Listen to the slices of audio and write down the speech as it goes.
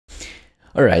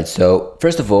Alright, so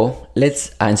first of all,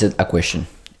 let's answer a question.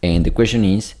 And the question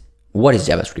is, what is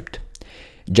JavaScript?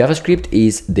 JavaScript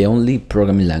is the only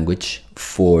programming language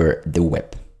for the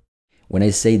web. When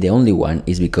I say the only one,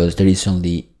 is because there is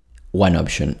only one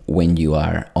option when you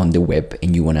are on the web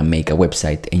and you want to make a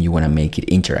website and you want to make it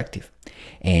interactive.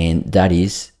 And that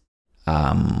is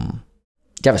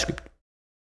JavaScript.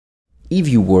 If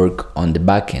you work on the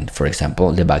backend, for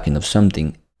example, the backend of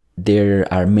something, there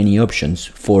are many options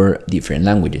for different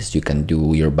languages. You can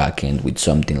do your backend with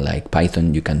something like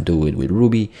Python, you can do it with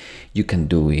Ruby, you can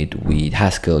do it with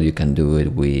Haskell, you can do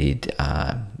it with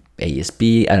ASP,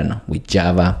 I don't know, with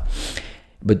Java.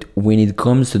 But when it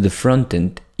comes to the front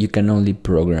end, you can only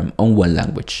program on one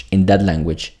language, and that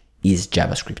language is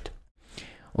JavaScript.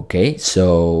 Okay,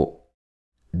 so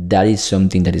that is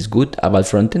something that is good about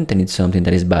frontend, and it's something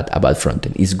that is bad about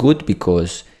frontend. It's good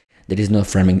because there is no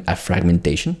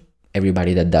fragmentation.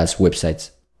 Everybody that does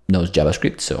websites knows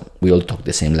JavaScript, so we all talk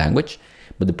the same language.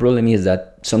 But the problem is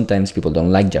that sometimes people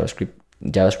don't like JavaScript.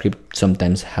 JavaScript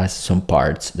sometimes has some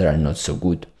parts that are not so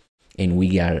good, and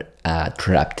we are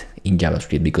trapped in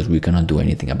JavaScript because we cannot do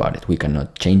anything about it. We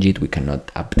cannot change it, we cannot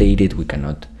update it, we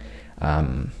cannot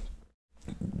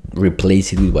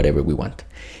replace it with whatever we want.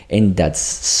 And that's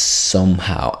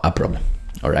somehow a problem,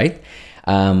 all right?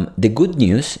 The good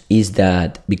news is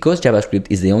that because JavaScript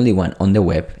is the only one on the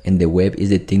web, and the web is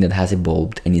the thing that has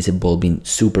evolved and is evolving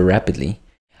super rapidly,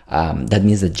 that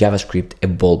means that JavaScript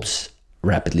evolves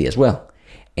rapidly as well.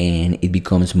 And it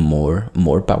becomes more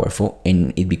powerful,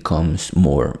 and it becomes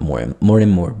more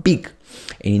and more big.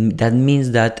 And that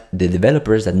means that the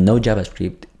developers that know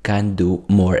JavaScript can do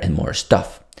more and more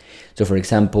stuff. So for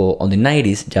example, on the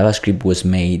 90s, JavaScript was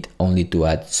made only to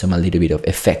add a little bit of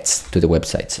effects to the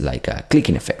websites, like a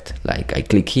clicking effect. Like I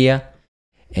click here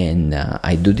and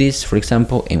I do this, for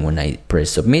example, and when I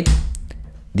press submit,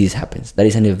 this happens. That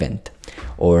is an event.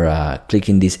 Or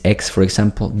clicking this X, for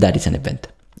example, that is an event.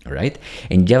 All right.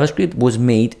 And JavaScript was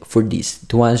made for this,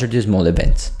 to answer the small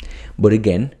events. But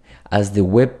again, as the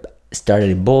web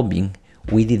started evolving,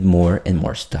 we did more and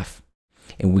more stuff.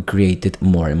 And we created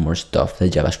more and more stuff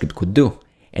that JavaScript could do.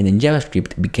 And then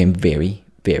JavaScript became very,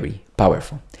 very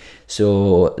powerful.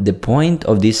 So the point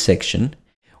of this section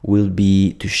will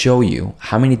be to show you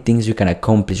how many things you can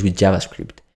accomplish with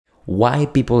JavaScript. Why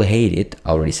people hate it,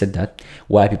 I already said that.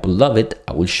 Why people love it,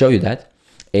 I will show you that.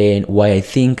 And why I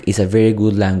think it's a very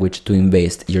good language to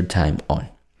invest your time on.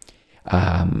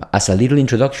 As a little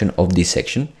introduction of this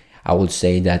section, I would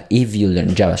say that if you learn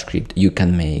JavaScript, you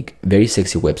can make very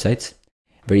sexy websites,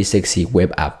 very sexy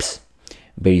web apps,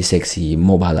 very sexy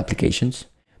mobile applications,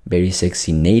 very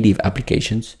sexy native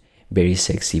applications, very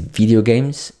sexy video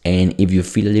games, and if you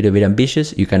feel a little bit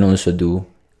ambitious, you can also do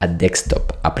a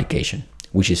desktop application,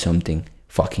 which is something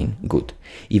fucking good.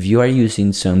 If you are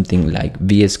using something like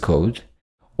VS Code,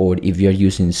 or if you are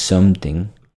using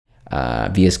something,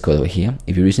 VS Code over here,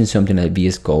 if you're using something like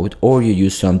VS Code, or you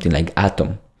use something like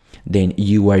Atom, then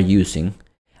you are using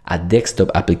a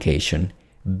desktop application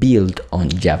built on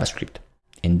JavaScript,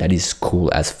 and that is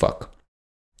cool as fuck.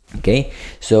 Okay,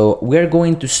 so we're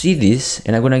going to see this,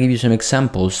 and I'm going to give you some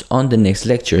examples on the next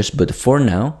lectures, but for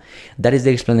now, that is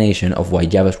the explanation of why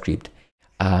JavaScript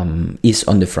is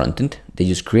on the front end. They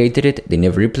just created it, they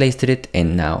never replaced it,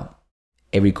 and now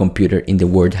every computer in the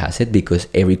world has it, because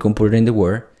every computer in the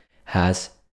world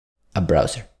has a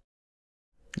browser.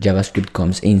 JavaScript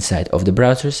comes inside of the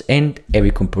browsers, and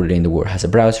every computer in the world has a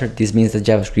browser. This means that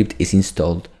JavaScript is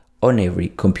installed on every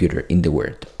computer in the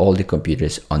world. All the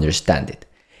computers understand it,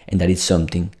 and that is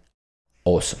something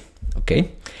awesome.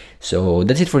 Okay, so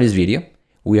that's it for this video.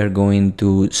 We are going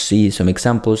to see some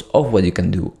examples of what you can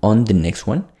do on the next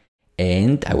one,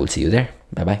 and I will see you there.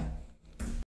 Bye bye.